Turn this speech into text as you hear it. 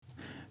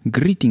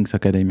Greetings,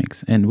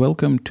 academics, and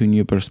welcome to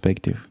New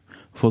Perspective.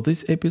 For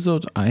this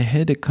episode, I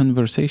had a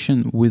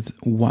conversation with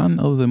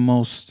one of the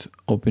most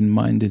open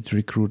minded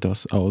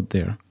recruiters out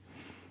there.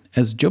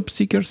 As job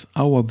seekers,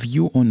 our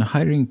view on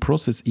hiring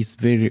process is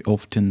very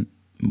often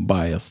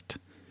biased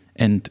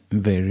and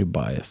very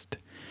biased.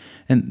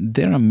 And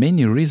there are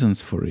many reasons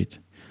for it.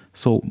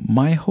 So,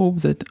 my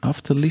hope that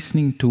after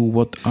listening to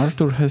what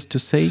Arthur has to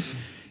say,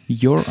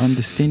 your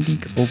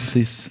understanding of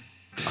this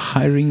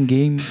hiring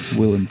game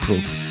will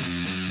improve.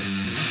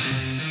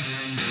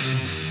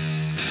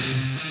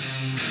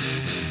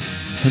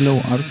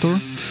 Hello,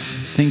 Arthur.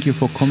 Thank you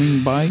for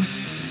coming by.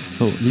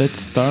 So let's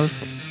start.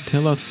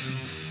 Tell us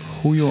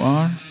who you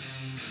are,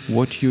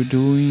 what you're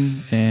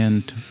doing,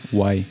 and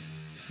why.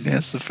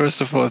 Yeah, so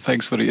first of all,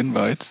 thanks for the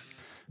invite.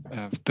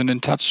 I've been in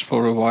touch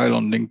for a while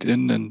on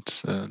LinkedIn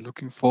and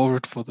looking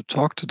forward for the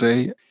talk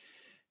today.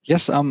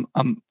 Yes, I'm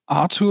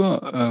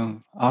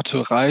Arthur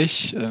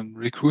Reich,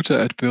 recruiter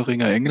at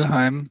Boehringer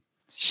Ingelheim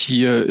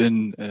here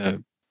in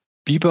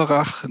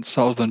Biberach in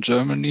southern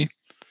Germany.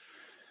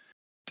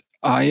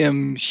 I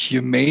am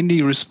here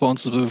mainly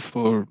responsible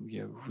for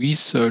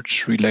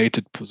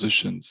research-related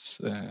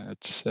positions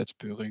at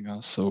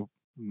Boehringer. So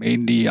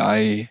mainly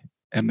I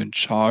am in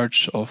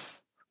charge of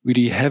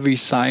really heavy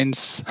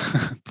science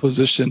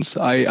positions.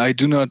 I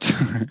do not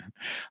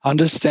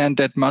understand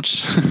that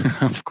much,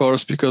 of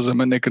course, because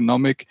I'm an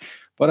economic,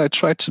 but I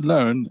try to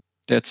learn.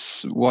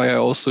 That's why I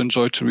also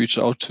enjoy to reach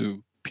out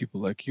to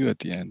people like you at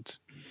the end.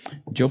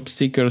 Job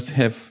seekers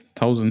have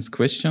thousands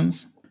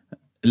questions.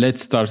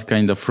 Let's start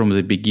kind of from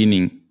the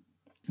beginning.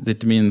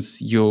 That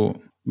means you're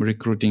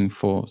recruiting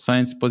for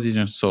science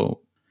positions.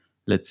 So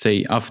let's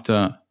say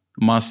after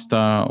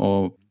master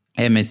or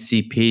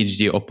MSc,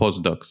 PhD, or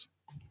postdocs.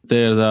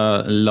 There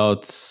are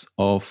lots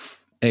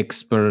of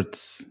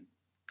experts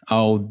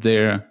out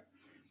there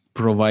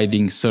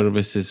providing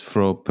services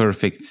for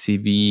perfect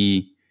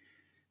CV,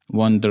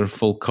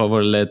 wonderful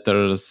cover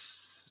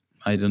letters,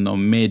 I don't know,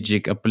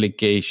 magic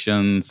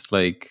applications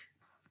like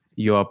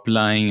you're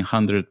applying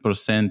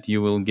 100%,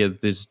 you will get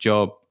this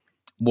job.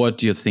 What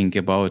do you think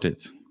about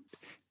it?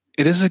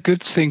 It is a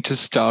good thing to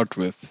start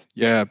with,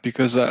 yeah,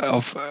 because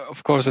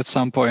of course at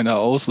some point I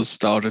also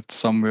started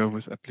somewhere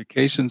with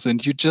applications,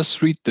 and you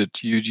just read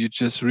it. You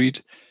just read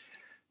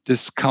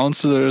these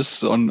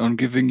counselors on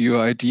giving you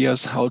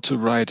ideas how to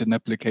write an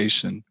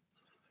application.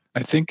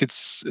 I think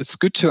it's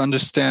good to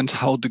understand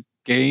how the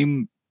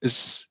game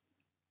is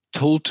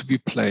told to be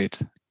played,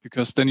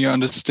 because then you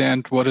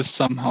understand what is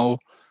somehow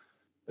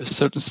a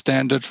certain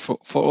standard for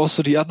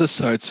also the other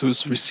sides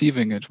who's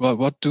receiving it. Well,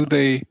 what do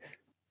the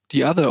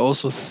other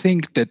also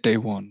think that they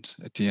want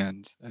at the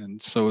end? And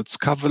so it's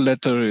cover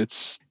letter,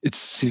 it's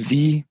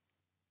CV.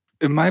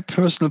 In my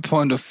personal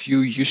point of view,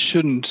 you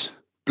shouldn't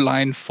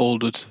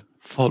blindfolded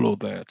follow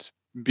that,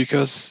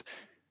 because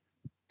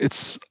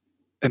it's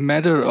a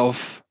matter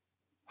of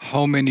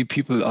how many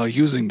people are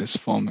using these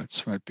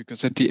formats, right?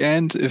 Because at the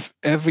end, if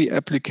every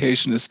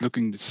application is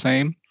looking the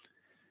same,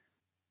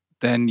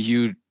 then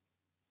you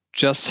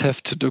just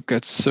have to look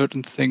at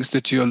certain things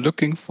that you're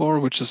looking for,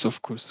 which is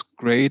of course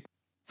great.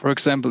 For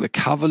example, a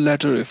cover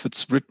letter, if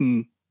it's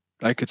written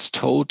like it's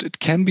told, it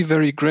can be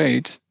very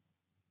great,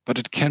 but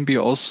it can be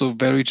also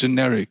very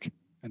generic.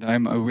 And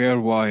I'm aware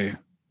why.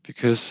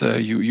 Because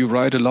you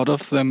write a lot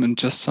of them and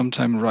just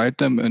sometimes write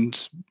them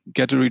and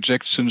get a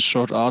rejection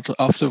short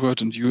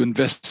afterward, and you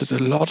invested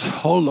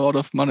whole lot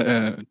of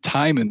money,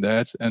 time in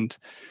that, and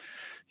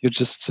you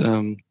just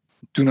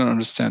do not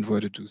understand why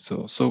to do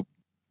so. So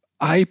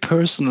I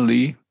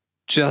personally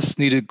just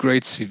need a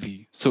great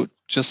CV. So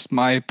just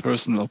my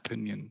personal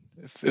opinion.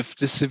 If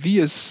the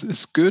CV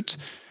is good,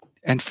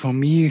 and for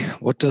me,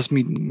 what does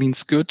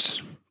means good?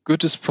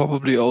 Good is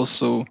probably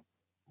also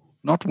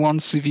not one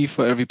CV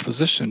for every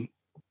position.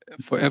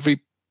 For every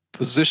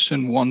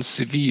position, one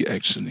CV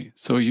actually.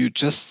 So you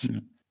just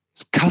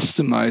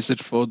customize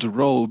it for the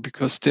role,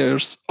 because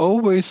there's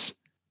always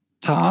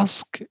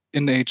task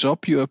in a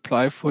job you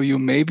apply for you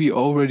maybe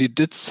already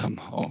did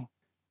somehow.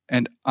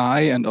 And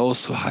and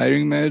also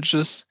hiring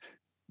managers,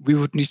 we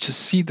would need to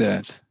see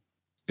that.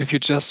 If you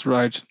just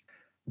write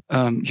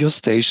your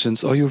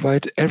stations or you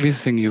write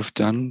everything you've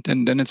done,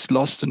 then it's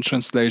lost in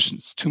translation.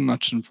 It's too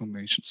much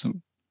information. So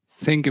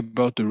think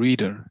about the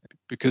reader,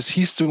 because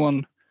he's the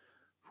one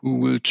who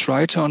will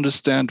try to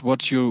understand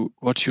what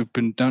you've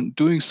been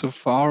doing so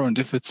far, and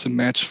if it's a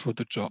match for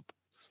the job.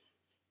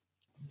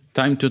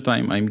 Time to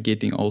time, I'm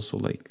getting also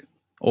like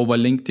over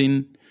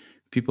LinkedIn,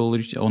 people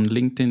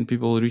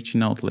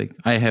reaching out like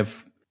I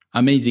have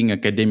amazing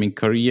academic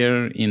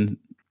career in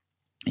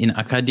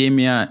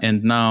academia,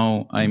 and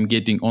now I'm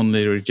getting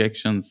only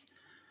rejections.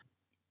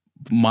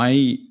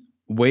 My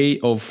way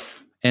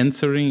of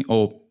answering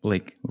or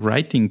like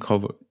writing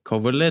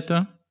cover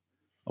letter,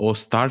 or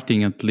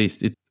starting at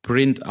least, it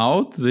print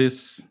out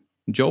this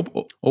job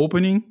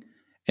opening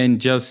and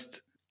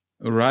just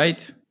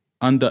write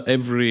under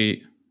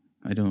every,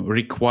 I don't know,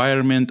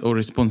 requirement or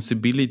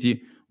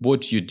responsibility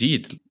what you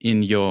did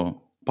in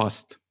your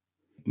past.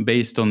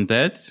 Based on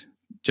that,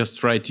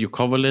 just write your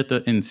cover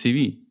letter and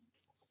CV.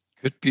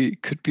 Could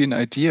be an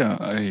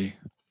idea.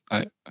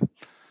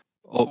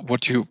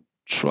 What you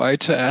try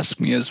to ask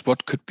me is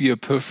what could be a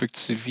perfect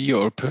CV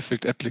or a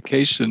perfect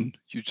application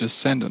you just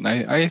sent, and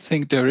I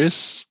think there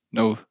is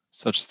no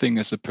such thing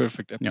as a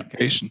perfect Yeah.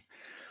 application.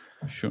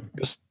 Sure.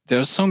 Because there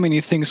are so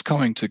many things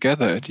coming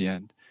together at the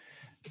end.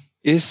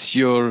 Is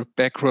your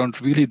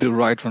background really the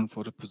right one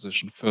for the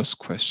position? First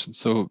question.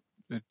 So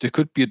there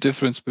could be a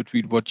difference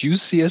between what you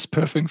see as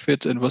perfect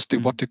fit and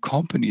what the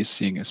company is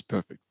seeing as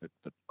perfect fit.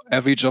 But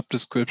every job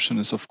description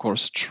is, of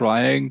course,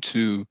 trying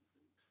to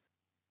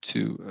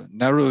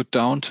narrow it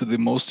down to the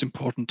most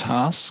important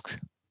task.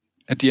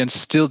 At the end,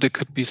 still there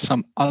could be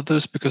some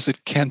others because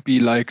it can't be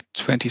like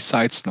 20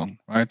 sites long,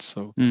 right?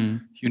 So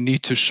you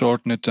need to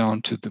shorten it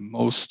down to the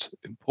most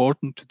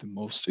important, to the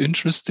most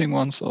interesting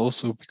ones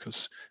also,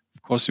 because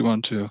of course you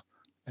want to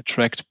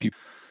attract people.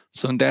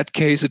 So in that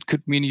case, it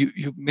could mean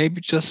you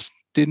maybe just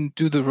didn't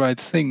do the right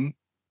thing,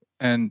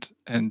 and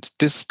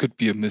this could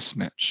be a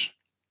mismatch.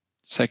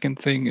 Second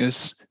thing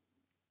is,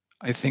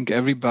 I think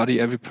every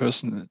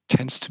person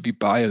tends to be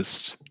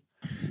biased.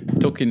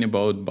 Talking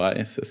about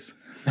biases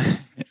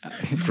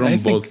from I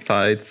both think,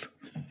 sides.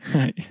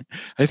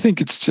 I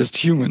think it's just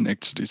human,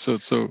 actually.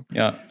 So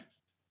Yeah.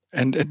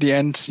 And at the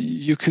end,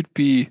 you could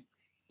be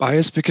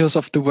biased because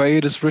of the way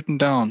it is written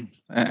down,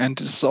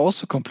 and it's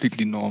also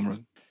completely normal.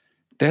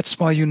 That's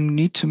why you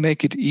need to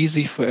make it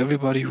easy for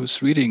everybody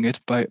who's reading it,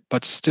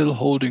 but still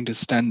holding the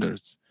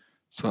standards.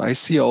 So I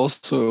see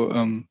also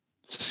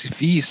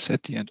CVs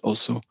at the end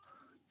also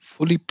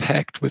fully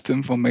packed with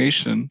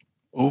information,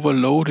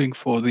 overloading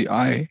for the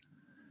eye.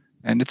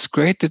 And it's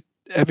great that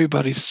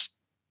everybody's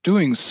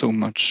doing so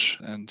much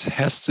and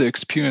has the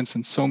experience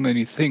in so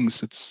many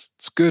things. It's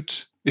good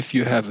if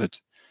you have it,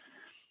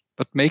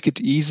 but make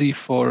it easy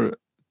for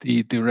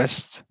the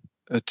rest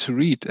to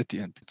read at the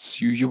end.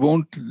 You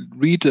won't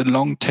read a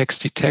long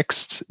texty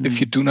text if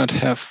you do not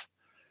have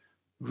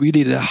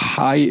really the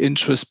high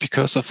interest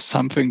because of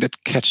something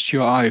that catched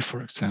your eye,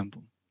 for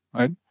example,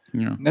 right?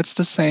 Yeah. And that's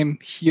the same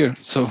here.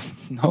 So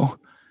no,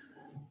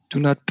 do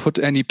not put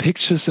any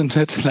pictures in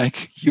it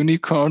like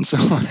unicorns or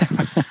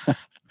whatever.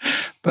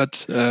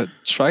 But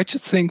try to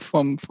think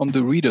from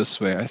the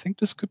reader's way. I think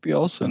this could be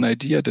also an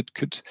idea that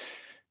could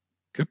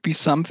be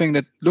something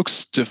that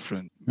looks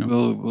different. Yeah.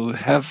 We'll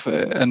have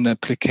an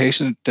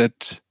application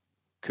that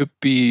could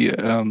be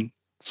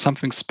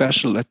something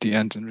special at the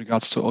end in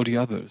regards to all the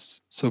others.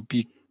 So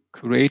be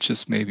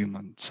courageous, maybe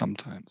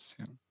sometimes.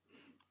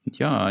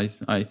 Yeah,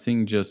 I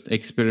think just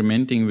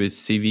experimenting with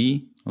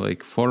CV,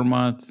 like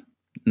format,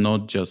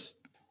 not just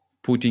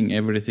putting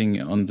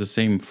everything on the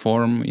same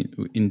form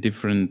in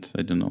different,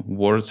 I don't know,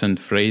 words and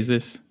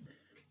phrases,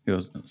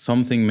 because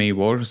something may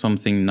work,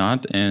 something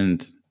not,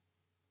 and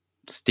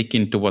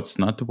sticking to what's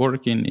not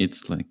working,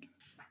 it's like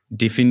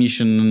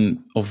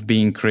definition of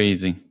being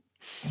crazy.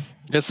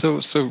 Yeah.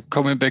 So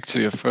coming back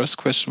to your first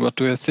question, what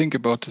do I think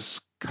about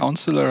this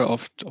counselor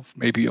of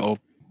maybe or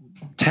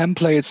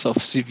templates of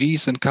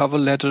CVs and cover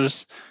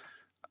letters?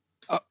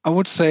 I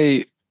would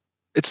say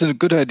it's a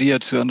good idea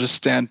to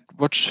understand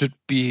what should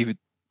be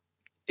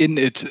in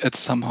it at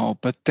somehow.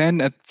 But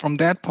then from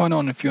that point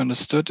on, if you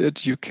understood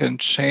it, you can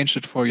change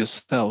it for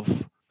yourself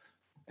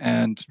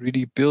and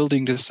really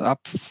building this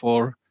up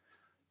for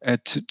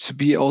to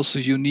be also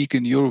unique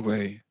in your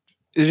way.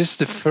 It is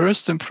the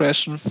first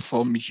impression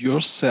from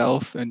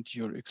yourself and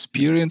your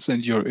experience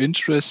and your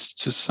interest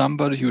to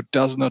somebody who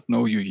does not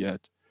know you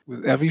yet.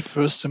 With every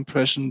first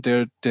impression,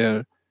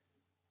 there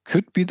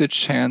could be the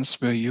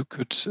chance where you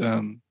could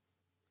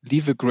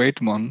leave a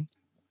great one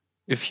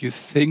if you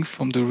think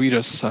from the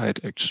reader's side,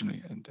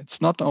 actually. And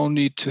it's not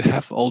only to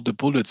have all the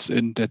bullets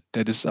in that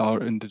is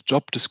in the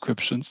job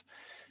descriptions.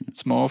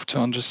 It's more of to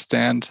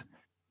understand,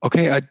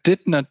 okay, I did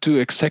not do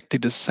exactly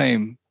the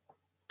same,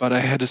 but I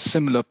had a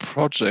similar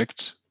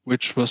project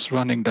which was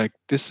running like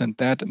this and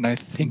that. And I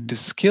think the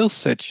skill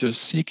set you're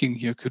seeking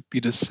here could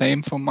be the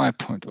same from my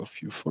point of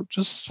view.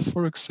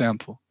 For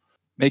example,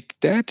 make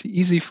that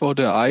easy for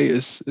the eye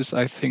is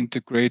I think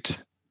the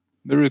great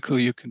miracle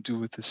you can do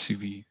with the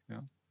CV.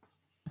 Yeah.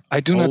 I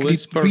do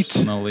Always not read.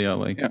 personal, yeah,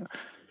 like Yeah,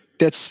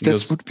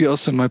 that would be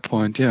also my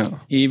point. Yeah.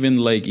 Even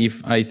like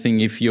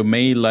if you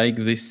may like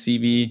this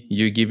CV,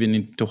 you're giving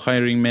it to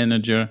hiring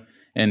manager,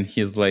 and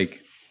he's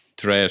like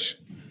trash.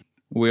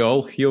 We're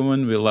all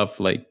human. We love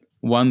like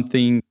one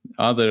thing,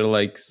 other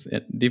likes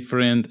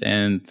different,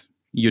 and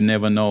you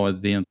never know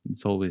at the end.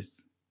 It's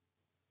always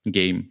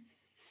game.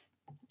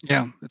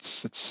 Yeah,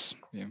 it's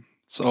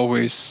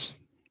always,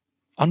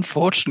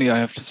 unfortunately, I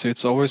have to say,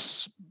 it's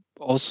always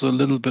also a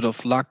little bit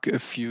of luck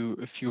if you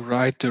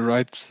write the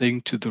right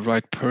thing to the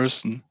right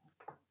person.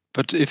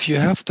 But if you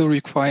have the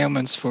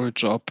requirements for a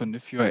job and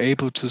if you are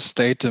able to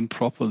state them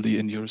properly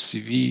in your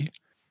CV,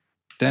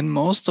 then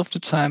most of the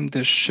time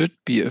there should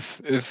be,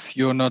 if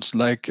you're not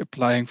like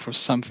applying for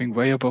something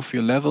way above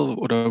your level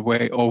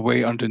or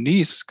way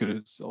underneath, 'cause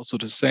it's also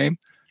the same,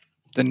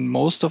 then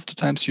most of the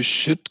times you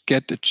should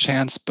get a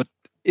chance. But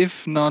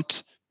if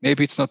not,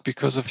 maybe it's not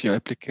because of your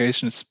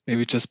application, it's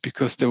maybe just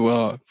because there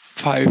were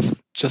 5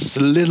 just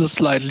a little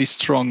slightly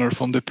stronger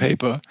from the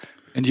paper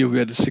and you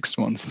were the 6th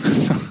one.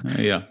 So,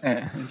 Yeah.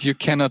 and you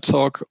cannot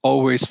talk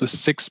always with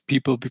 6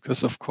 people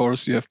because of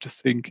course you have to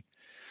think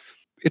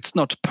it's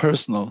not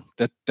personal.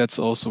 That's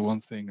also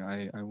one thing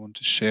I want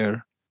to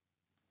share.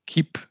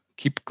 Keep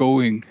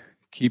going,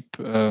 keep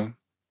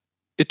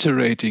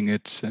iterating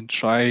it and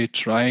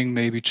trying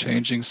maybe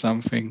changing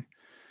something,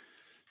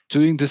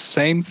 doing the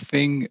same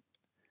thing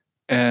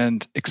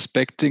and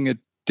expecting a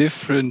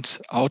different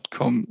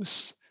outcome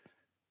is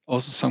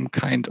also some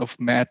kind of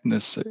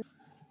madness.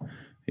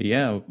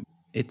 Yeah,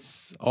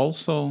 it's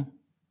also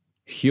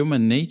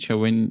human nature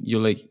when you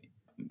like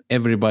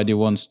everybody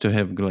wants to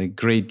have like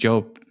great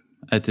job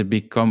at a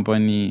big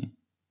company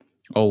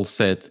all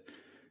set,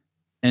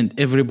 and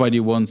everybody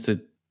wants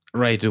it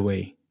right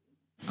away.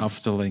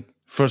 After like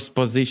first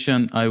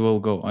position, I will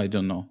go, I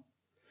don't know,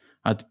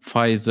 at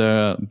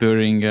Pfizer,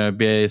 Boehringer,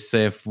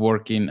 BASF,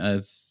 working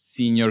as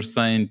senior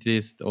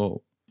scientist,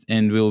 or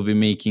and will be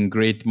making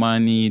great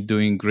money,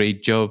 doing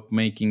great job,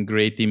 making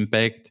great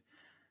impact.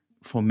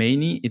 For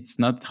many, it's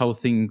not how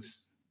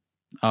things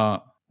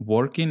are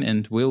working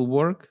and will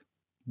work.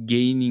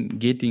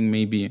 Getting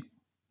maybe a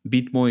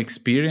bit more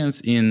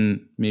experience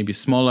in maybe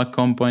smaller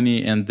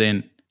company, and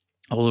then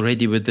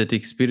already with that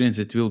experience,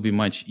 it will be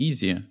much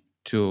easier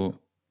to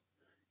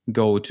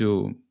go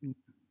to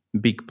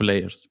big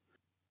players.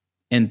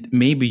 And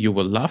maybe you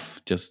will laugh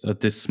just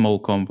at this small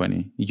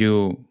company.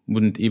 You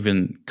wouldn't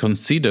even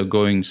consider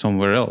going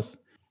somewhere else.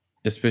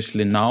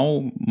 Especially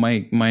now,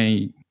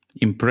 my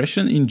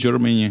impression in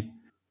Germany,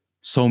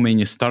 so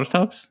many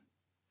startups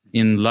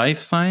in life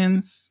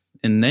science,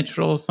 in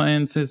natural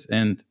sciences,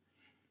 and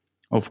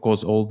of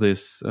course all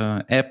these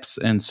apps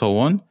and so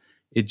on.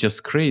 It's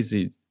just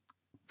crazy.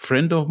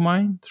 Friend of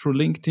mine through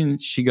LinkedIn,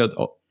 she got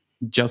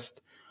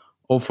just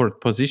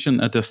offered position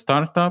at a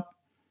startup,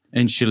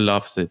 and she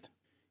loves it.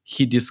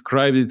 He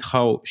described it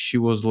how she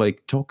was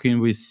like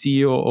talking with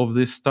CEO of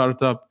this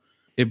startup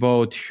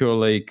about her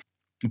like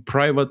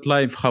private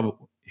life,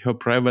 how her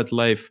private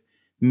life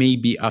may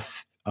be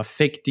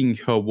affecting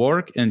her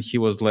work, and he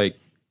was like,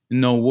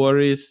 no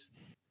worries,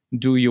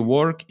 do your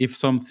work. If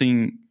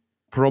something,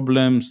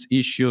 problems,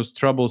 issues,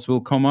 troubles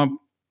will come up,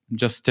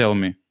 just tell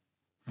me,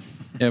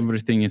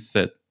 everything is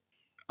set.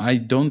 I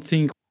don't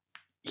think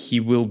he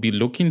will be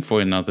looking for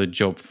another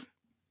job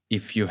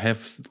if you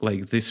have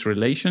like this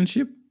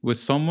relationship with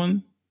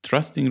someone,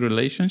 trusting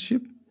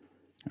relationship.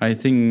 I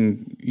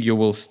think you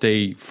will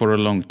stay for a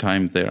long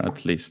time there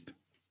at least.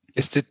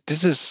 I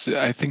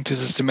think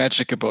this is the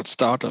magic about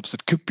startups.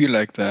 It could be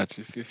like that.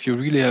 If you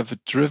really have a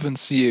driven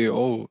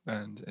CEO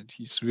and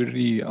he's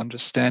really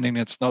understanding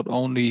it's not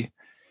only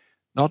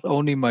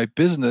my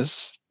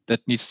business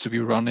that needs to be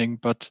running,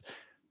 but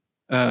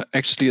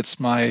actually it's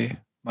my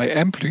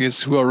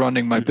employees who are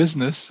running my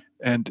business,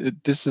 and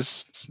this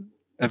is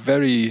a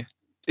very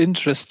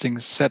interesting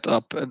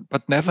setup.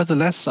 But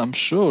nevertheless, I'm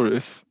sure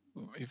if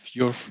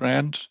your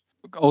friend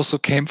also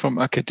came from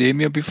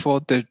academia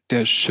before,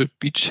 there should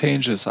be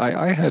changes.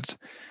 I had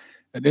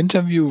an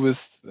interview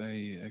with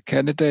a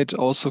candidate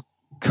also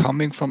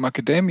coming from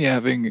academia,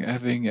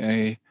 having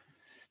a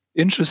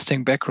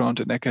interesting background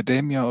in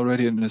academia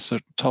already in a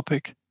certain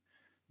topic,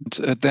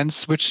 and then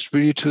switched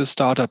really to a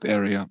startup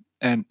area.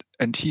 And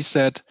he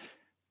said,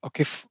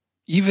 okay,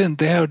 even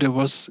there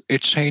was a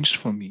change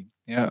for me.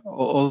 Yeah,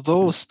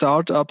 although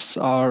startups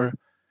are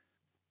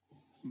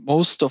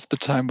most of the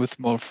time with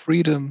more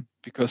freedom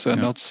because they're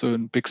not so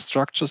in big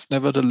structures,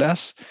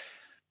 nevertheless,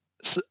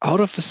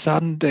 out of a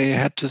sudden they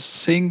had to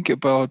think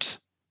about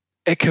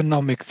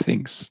economic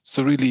things.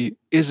 So really,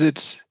 is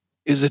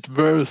it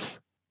worth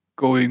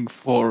going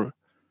for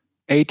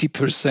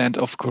 80%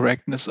 of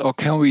correctness, or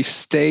can we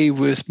stay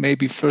with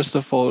maybe first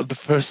of all the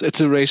first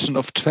iteration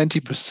of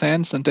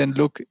 20% and then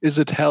look, is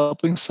it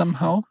helping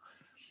somehow,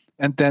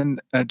 and then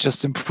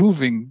just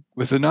improving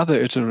with another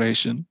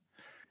iteration?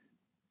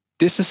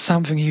 This is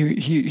something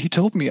he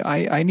told me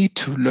I need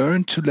to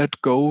learn to let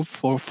go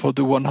for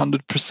the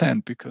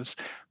 100%, because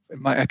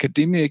in my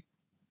academic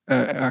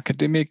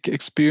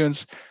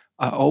experience,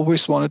 I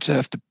always wanted to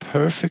have the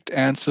perfect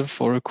answer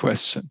for a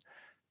question.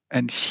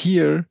 And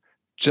here,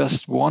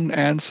 just one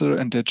answer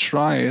and a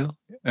trial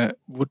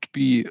would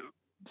be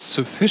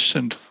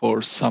sufficient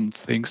for some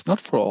things,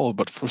 not for all,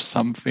 but for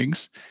some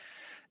things.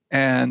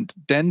 And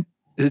then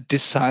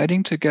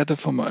deciding together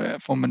from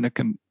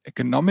an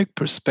economic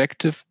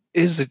perspective,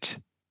 is it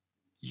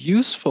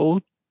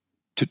useful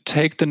to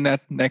take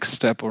the next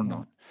step or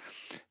not?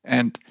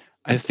 And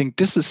I think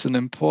this is an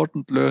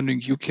important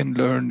learning you can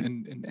learn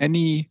in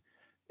any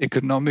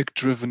economic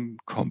driven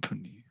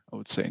company, I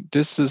would say.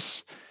 This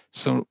is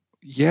so,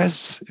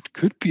 yes, it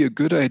could be a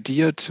good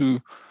idea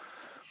to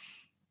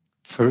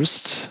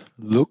first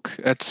look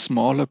at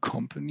smaller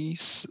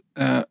companies.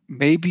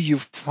 Maybe you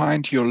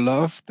find your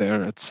love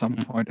there at some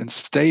point and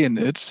stay in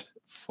it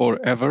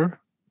forever.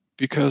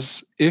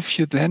 Because if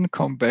you then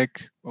come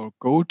back or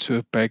go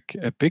to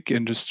a big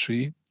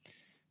industry,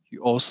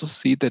 you also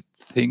see that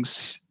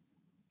things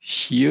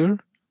here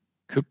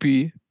could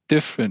be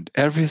different.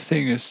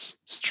 Everything is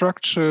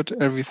structured,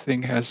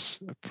 everything has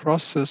a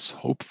process,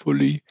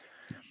 hopefully.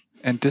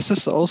 And this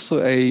is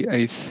also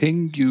a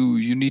thing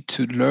you need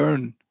to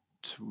learn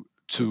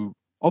to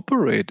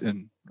operate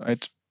in,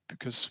 right?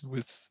 Because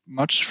with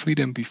much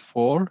freedom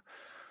before,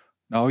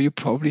 now you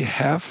probably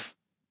have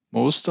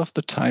most of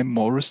the time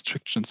more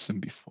restrictions than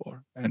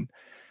before. And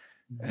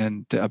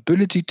the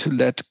ability to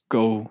let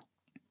go,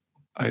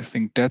 I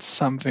think that's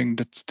something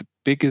that's the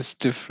biggest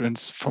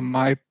difference from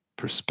my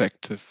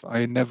perspective.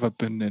 I never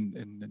been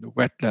in the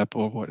wet lab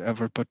or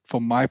whatever, but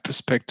from my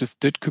perspective,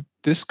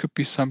 this could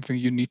be something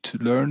you need to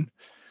learn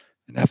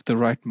and have the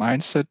right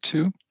mindset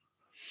to.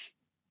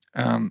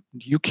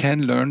 You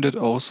can learn that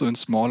also in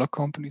smaller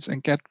companies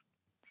and get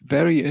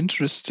very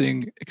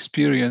interesting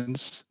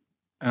experience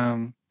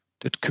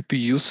that could be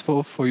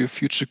useful for your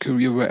future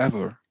career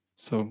wherever.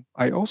 So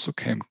I also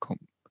came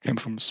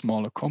from a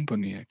smaller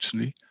company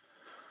actually,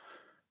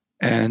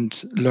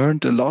 and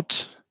learned a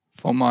lot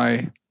for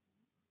my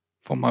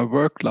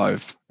work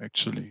life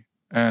actually.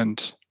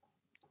 And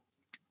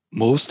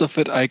most of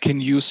it I can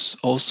use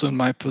also in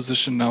my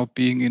position now,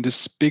 being in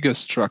these bigger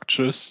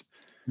structures.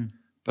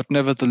 But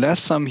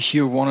nevertheless, I'm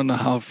here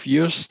 1.5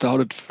 years,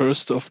 started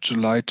 1st of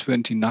July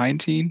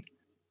 2019,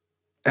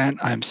 and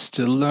I'm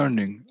still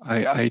learning.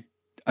 I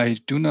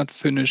do not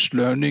finish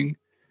learning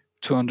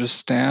to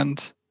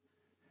understand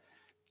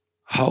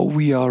how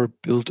we are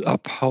built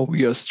up, how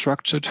we are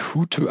structured,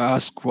 who to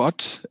ask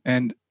what.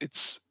 And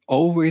it's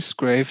always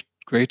great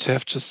to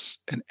have just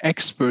an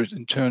expert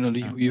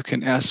internally who you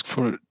can ask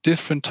for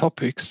different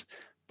topics.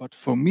 But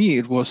for me,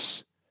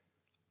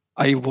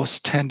 I was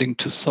tending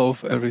to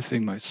solve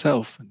everything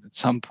myself. And at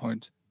some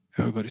point,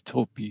 everybody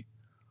told me,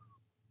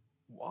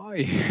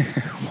 why?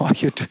 Why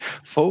you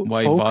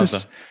Why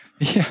focus? bother?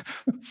 Yeah,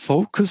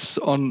 focus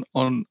on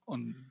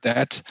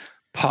that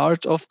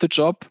part of the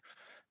job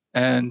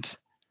and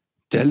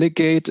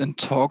delegate and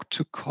talk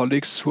to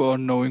colleagues who are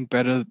knowing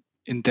better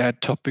in that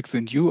topic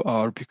than you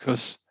are,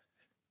 because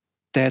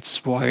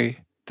that's why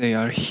they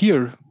are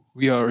here.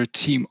 We are a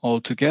team all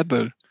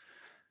together.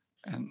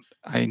 And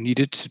I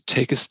needed to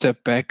take a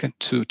step back and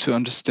to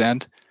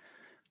understand,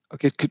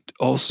 okay, it could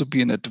also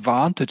be an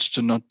advantage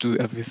to not do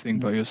everything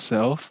by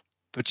yourself,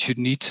 but you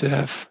need to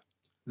have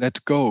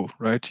let go,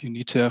 right? You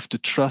need to have the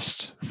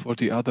trust for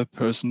the other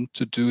person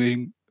to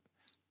doing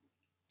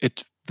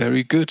it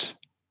very good.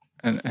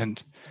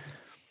 And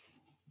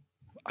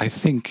I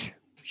think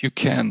you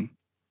can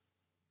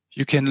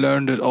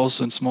learn that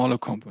also in smaller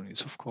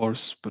companies, of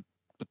course, but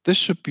this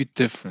should be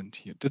different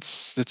here.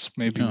 That's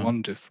maybe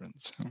one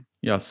difference.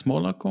 Yeah,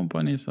 smaller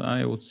companies,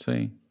 I would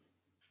say,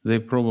 they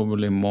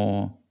probably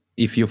more,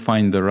 if you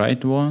find the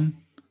right one,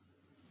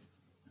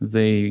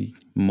 they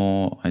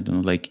more, I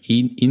don't know, like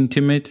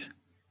intimate,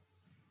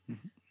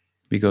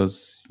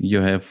 because you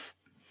have,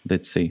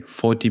 let's say,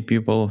 40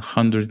 people,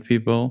 100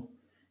 people,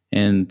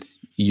 and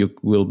you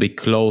will be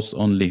close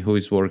only who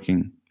is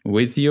working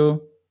with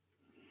you,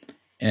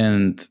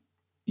 and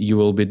you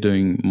will be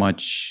doing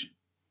much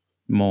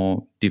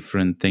more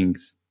different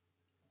things.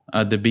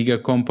 At the bigger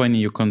company,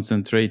 you're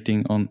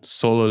concentrating on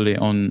solely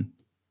on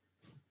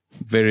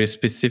very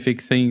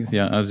specific things,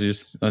 yeah,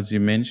 as you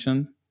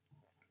mentioned.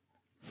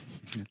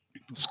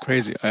 It's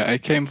crazy. I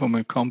came from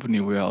a company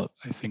where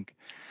I think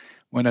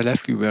when I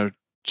left, we were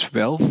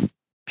 12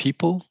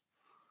 people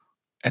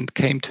and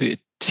came to a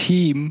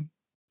team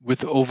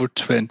with over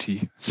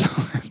 20. So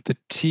the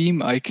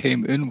team I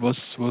came in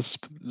was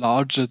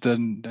larger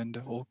than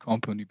the whole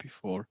company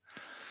before.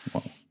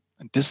 Wow.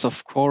 And this,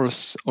 of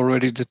course,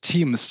 already the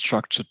team is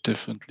structured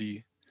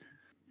differently.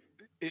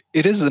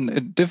 It is a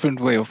different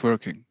way of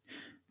working.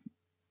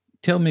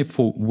 Tell me,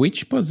 for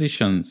which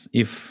positions,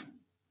 if,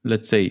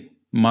 let's say,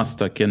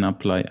 master can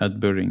apply at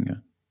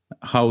Boehringer,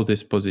 how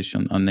this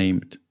position are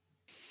named?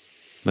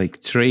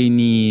 Like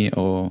trainee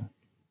or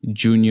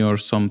junior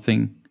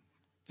something?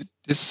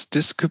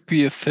 This could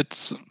be a fit.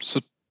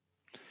 So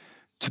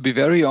to be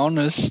very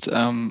honest,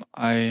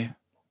 I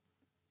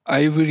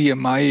really in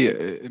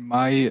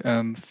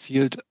my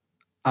field,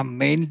 I'm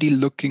mainly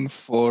looking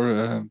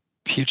for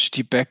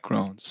PhD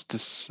backgrounds.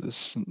 This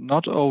is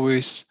not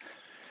always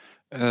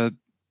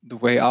the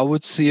way I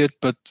would see it,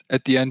 but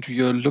at the end,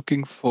 you're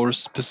looking for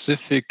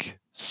specific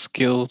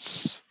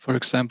skills. For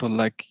example,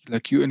 like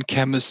you in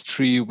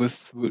chemistry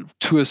with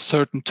to a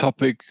certain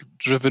topic,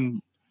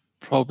 driven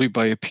probably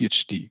by a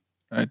PhD,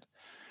 right?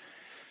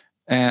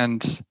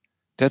 And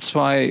that's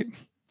why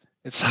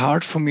it's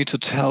hard for me to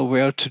tell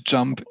where to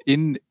jump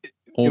in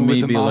Or with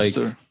a maybe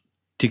master. like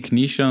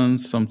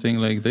technicians, something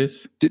like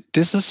this?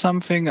 This is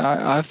something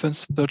I've been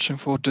searching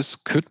for. This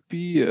could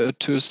be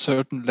to a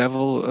certain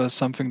level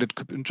something that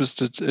could be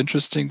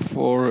interesting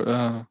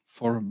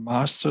for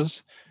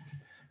masters.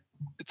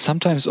 It's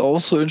sometimes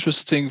also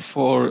interesting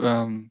for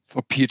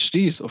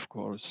PhDs, of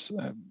course.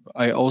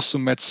 I also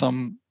met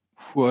some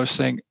who are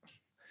saying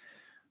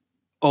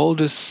all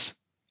this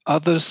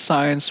other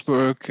science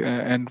work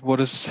and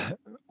what is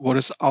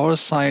our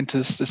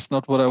scientist is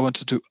not what I want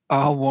to do.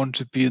 I want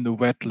to be in the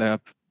wet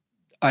lab.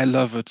 I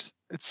love it.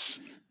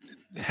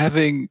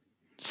 having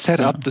set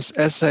up this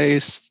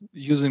essays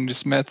using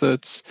these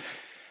methods,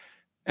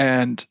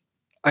 and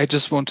I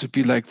just want to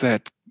be like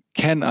that.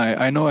 Can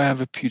I know I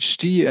have a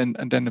PhD,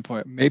 and then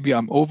maybe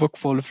I'm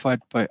overqualified,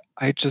 but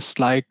I just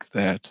like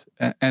that.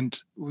 And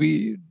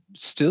we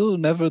still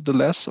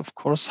nevertheless, of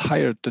course,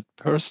 hired that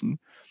person.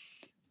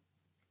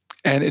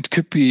 And it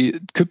could be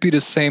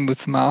the same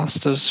with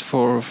masters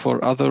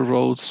for other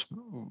roles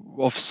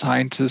of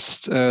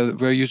scientists,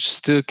 where you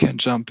still can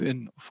jump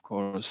in, of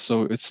course.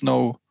 So it's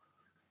no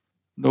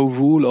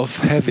rule of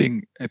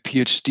having a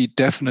PhD,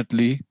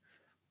 definitely.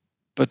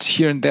 But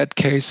here in that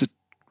case,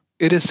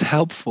 it is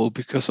helpful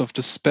because of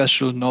the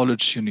special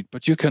knowledge you need.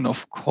 But you can,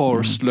 of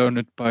course, learn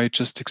it by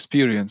just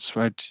experience,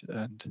 right?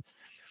 And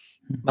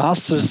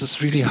masters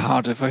is really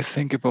hard. If I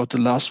think about the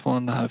last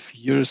 1.5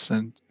 years,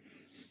 and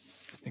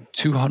I think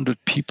 200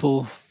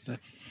 people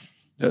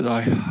that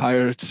I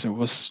hired, it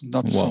was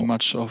not so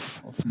much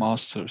of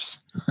masters.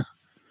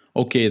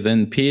 Okay,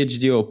 then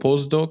PhD or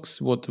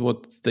postdocs,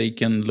 what they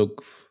can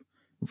look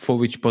for,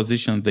 which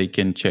position they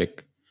can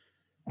check,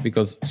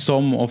 because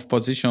some of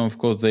position, of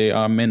course, they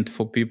are meant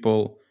for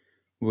people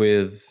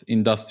with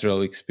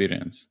industrial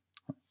experience.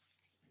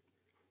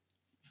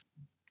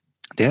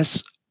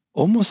 There's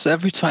almost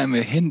every time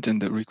a hint in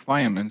the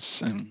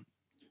requirements,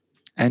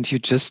 and you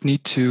just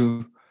need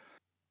to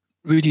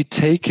really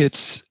take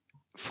it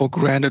for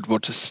granted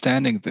what is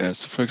standing there.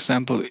 So, for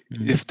example,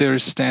 if there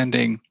is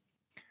standing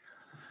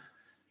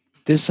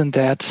this and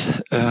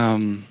that,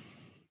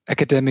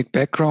 academic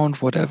background,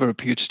 whatever,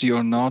 PhD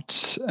or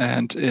not,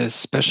 and is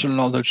special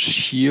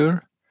knowledge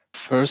here,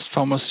 first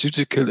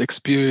pharmaceutical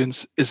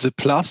experience is a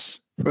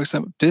plus, for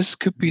example, this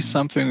could be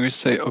something we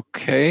say,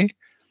 okay,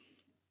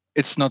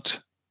 it's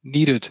not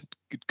needed.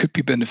 It could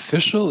be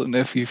beneficial. And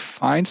if we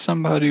find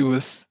somebody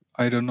with,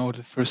 I don't know,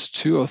 the first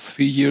 2 or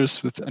 3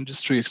 years with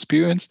industry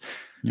experience,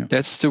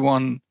 that's the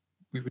one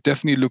we would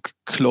definitely look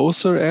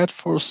closer at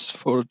for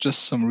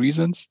just some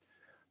reasons.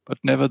 But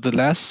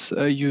nevertheless,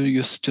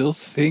 you still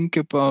think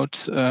about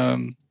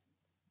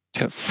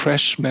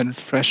freshmen,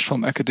 fresh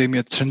from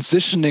academia,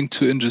 transitioning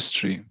to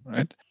industry,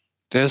 right?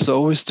 There's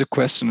always the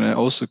question, and I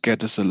also get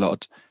this a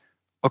lot.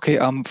 Okay,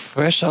 I'm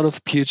fresh out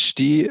of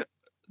PhD.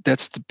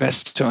 That's the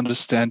best to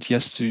understand.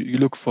 Yes, you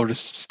look for the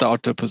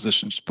starter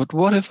positions. But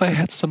what if I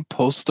had some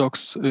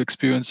postdocs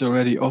experience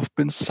already? I've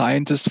been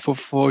scientist for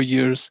 4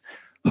 years.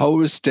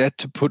 How is that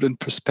to put in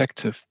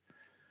perspective?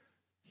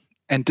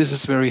 And this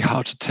is very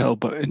hard to tell,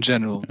 but in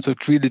general, so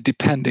it's really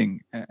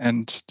depending.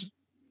 And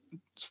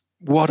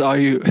what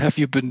have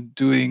you been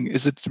doing?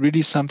 Is it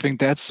really something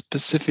that's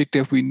specific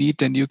that we need?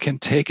 Then you can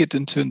take it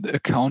into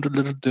account a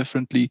little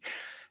differently.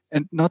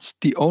 And not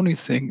the only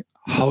thing,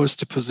 how is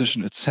the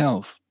position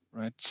itself,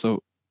 right?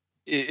 So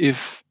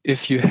if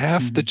you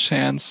have the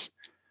chance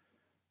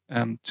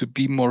to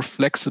be more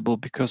flexible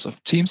because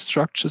of team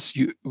structures,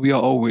 we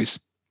are always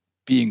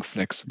being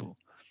flexible.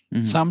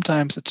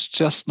 Sometimes it's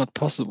just not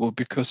possible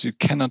because you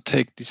cannot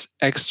take this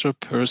extra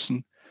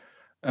person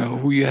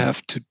who you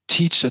have to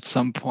teach at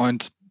some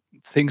point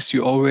things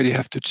you already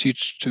have to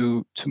teach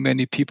to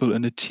many people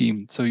in a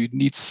team. So you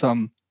need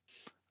some,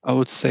 I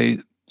would say,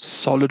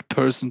 solid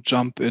person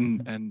jump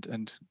in,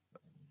 and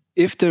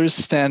if there is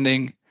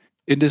standing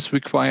in this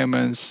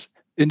requirements,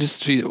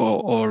 industry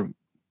or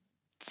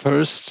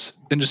first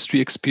industry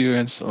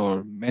experience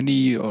or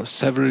many or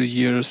several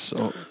years,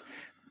 or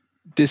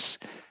this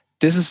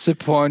is the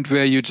point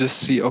where you just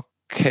see,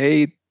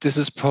 okay, this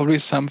is probably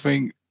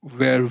something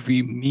where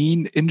we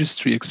mean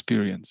industry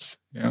experience.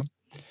 Yeah.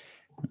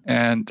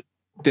 And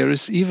there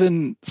is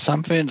even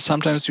something,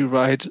 sometimes you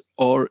write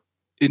or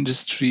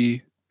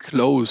industry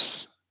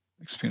close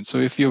experience. So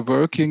if you're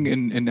working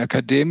in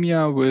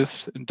academia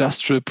with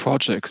industrial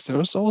projects,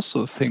 there's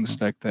also things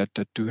like that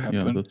do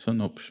happen. Yeah, that's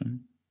an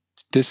option.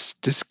 This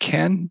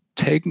can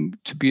take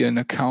to be an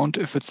account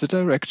if it's a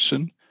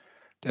direction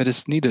that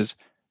is needed.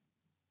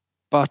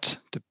 But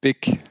the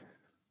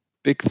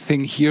big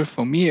thing here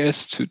for me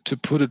is to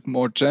put it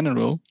more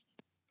general,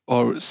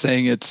 or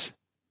saying it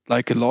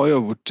like a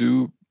lawyer would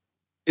do.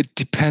 It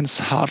depends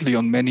hardly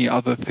on many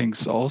other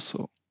things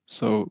also.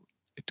 So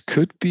it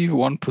could be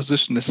one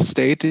position is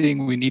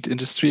stating we need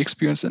industry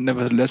experience, and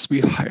nevertheless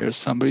we hire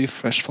somebody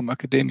fresh from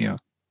academia.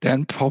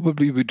 Then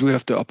probably we do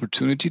have the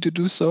opportunity to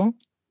do so.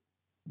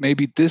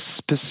 Maybe this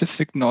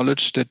specific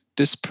knowledge that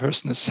this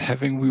person is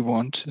having, we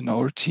want in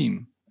our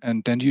team.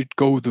 And then you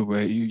go the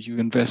way, you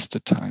invest the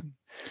time.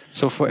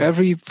 So for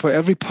every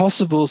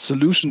possible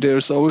solution,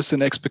 there's always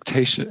an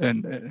expectation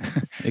and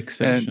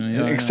exception.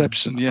 An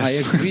exception.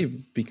 Yes, I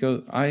agree,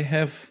 because I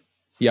have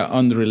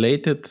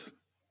unrelated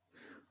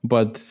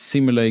but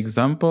similar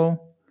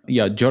example.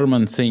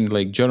 German thing,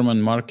 like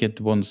German market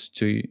wants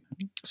to,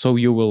 so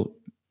you will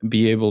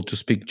be able to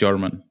speak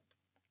German,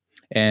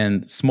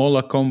 and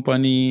smaller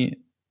company,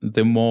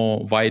 the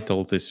more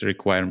vital this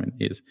requirement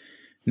is.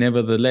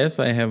 Nevertheless,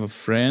 I have a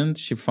friend,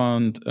 she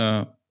found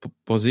a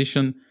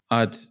position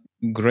at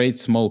great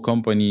small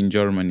company in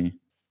Germany,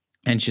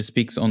 and she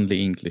speaks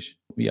only English.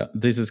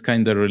 This is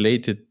kind of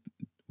related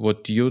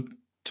what you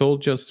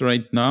told just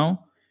right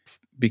now.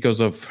 because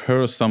of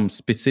her some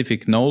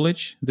specific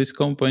knowledge this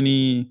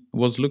company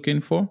was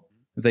looking for,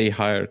 they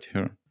hired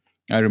her.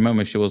 I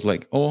remember she was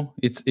like, "Oh,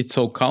 it's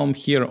so calm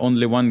here.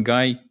 Only one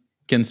guy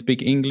can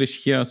speak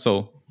English here,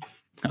 so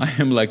I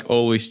am like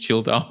always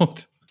chilled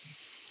out."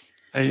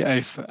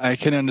 I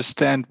can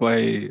understand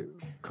why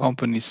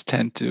companies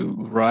tend to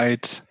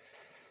write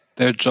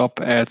their job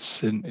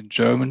ads in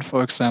German,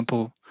 for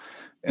example.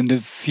 In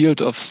the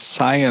field of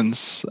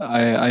science,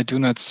 I do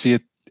not see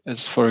it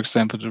as, for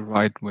example, the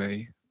right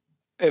way.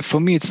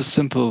 For me, it's a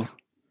simple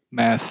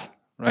math,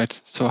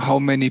 right? So how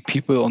many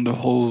people in the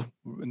whole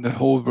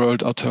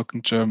world are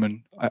talking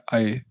German?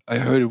 I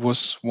heard it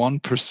was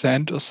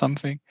 1% or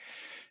something.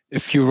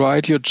 If you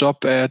write your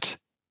job ad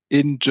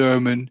in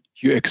German,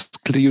 you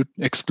exclude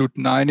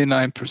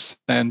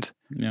 99%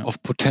 Yeah.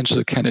 of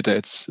potential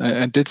candidates,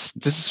 and this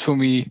is for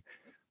me,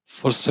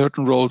 for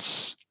certain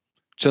roles,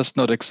 just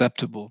not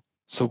acceptable.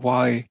 So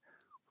why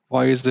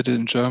is it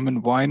in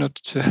German? Why not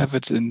to have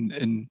it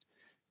in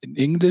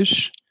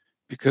English?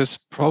 Because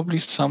probably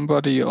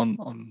somebody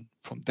on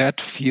from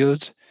that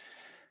field,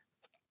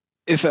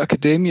 if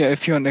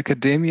you're in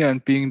academia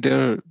and being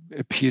there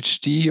a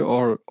PhD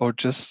or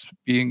just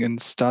being in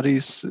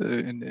studies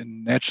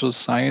in natural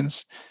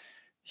science,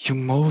 you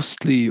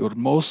mostly or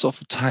most of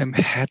the time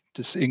had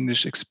this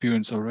English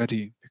experience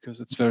already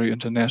because it's very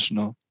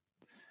international.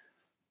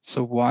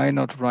 So why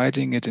not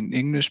writing it in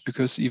English?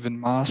 Because even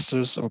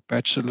masters or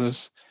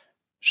bachelors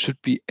should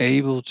be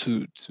able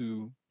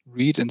to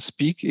read and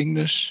speak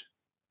English.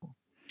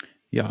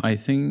 Yeah, I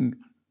think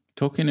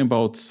talking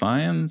about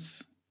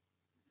science,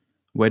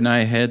 when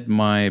I had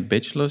my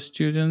bachelor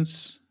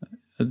students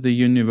at the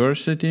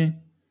university,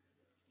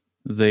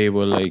 they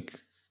were like,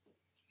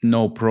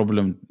 no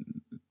problem.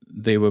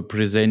 They were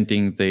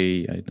presenting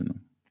I don't know,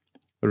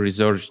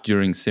 research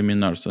during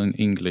seminars in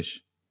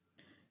English.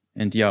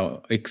 And yeah,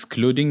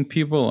 excluding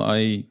people,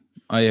 I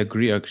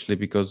agree actually,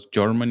 because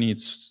Germany,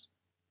 it's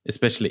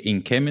especially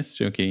in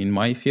chemistry. Okay, in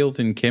my field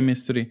in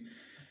chemistry,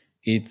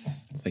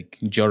 it's like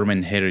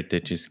German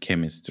heritage is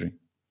chemistry.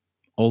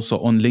 Also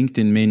on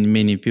LinkedIn,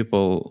 many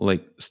people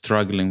like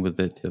struggling with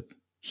it.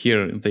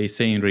 Here they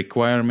say in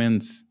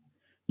requirements,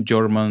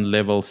 German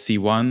level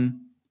C1,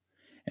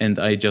 and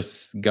I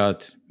just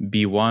got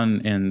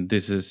B1, and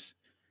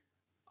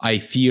I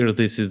fear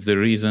this is the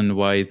reason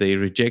why they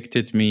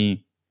rejected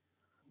me.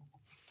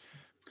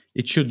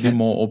 It should be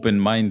more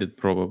open-minded,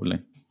 probably.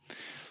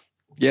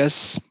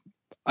 Yes,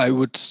 I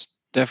would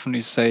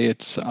definitely say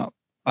it's.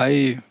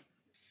 I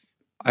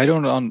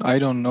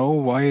don't know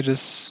why it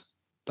is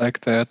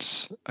like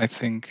that. I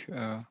think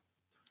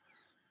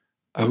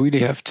I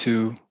really have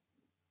to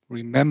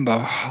remember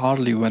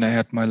hardly when I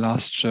had my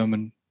last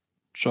German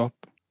job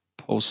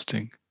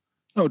posting.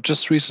 No,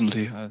 just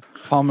recently. A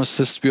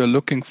pharmacist we are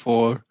looking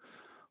for,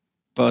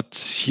 but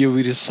here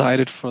we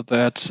decided for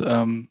that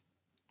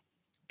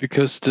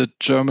because the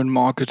German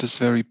market is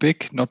very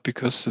big, not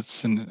because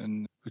it's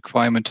a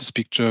requirement to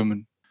speak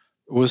German.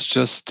 It was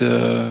just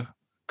the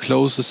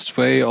closest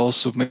way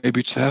also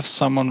maybe to have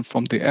someone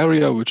from the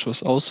area, which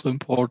was also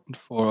important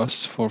for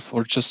us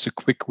for just a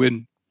quick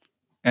win.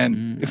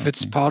 And if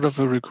it's part of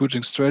a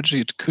recruiting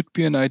strategy, it could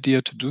be an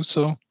idea to do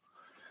so.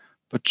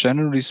 But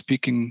generally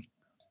speaking,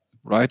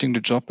 writing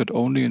the job ad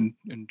only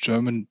in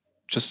German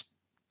just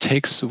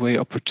takes away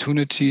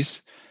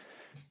opportunities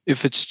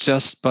if it's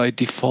just by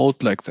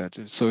default like that.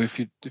 So if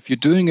you're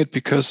doing it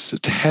because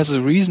it has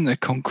a reason, a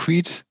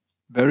concrete,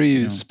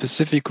 very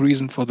specific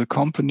reason for the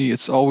company,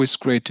 it's always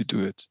great to do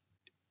it.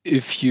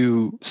 If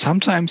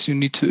sometimes you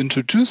need to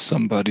introduce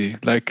somebody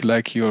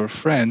like your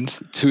friend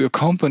to a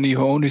company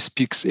who only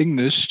speaks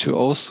English to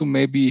also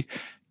maybe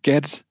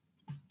get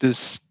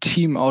this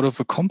team out of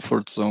a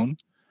comfort zone.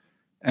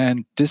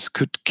 And this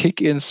could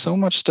kick in so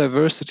much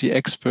diversity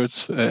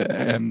aspects for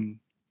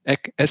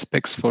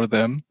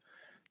them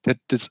that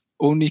this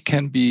only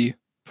can be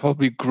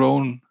probably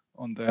grown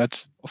on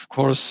that. Of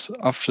course,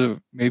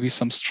 after maybe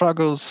some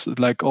struggles,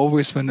 like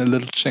always when a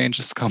little change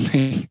is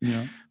coming.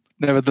 Yeah.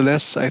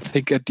 Nevertheless, I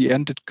think at the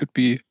end it could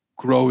be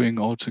growing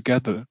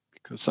altogether,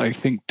 because I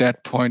think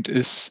that point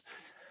is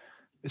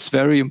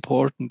very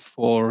important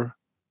for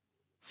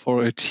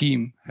a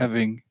team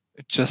having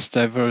it just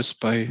diverse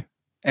by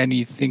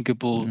any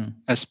thinkable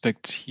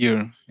aspect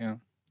here. Yeah.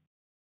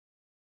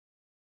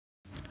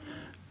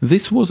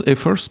 This was a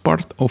first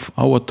part of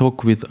our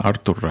talk with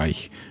Arthur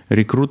Reich,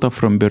 recruiter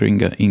from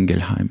Boehringer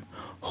Ingelheim.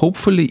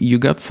 Hopefully you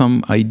got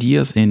some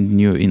ideas and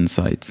new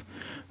insights.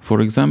 For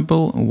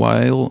example,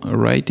 while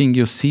writing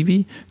your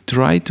CV,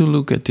 try to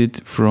look at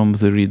it from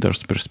the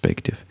reader's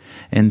perspective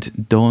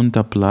and don't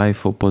apply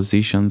for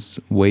positions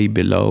way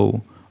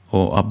below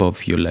or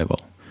above your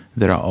level.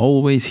 There are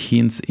always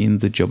hints in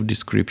the job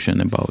description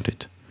about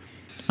it.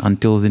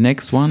 Until the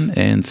next one,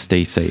 and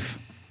stay safe.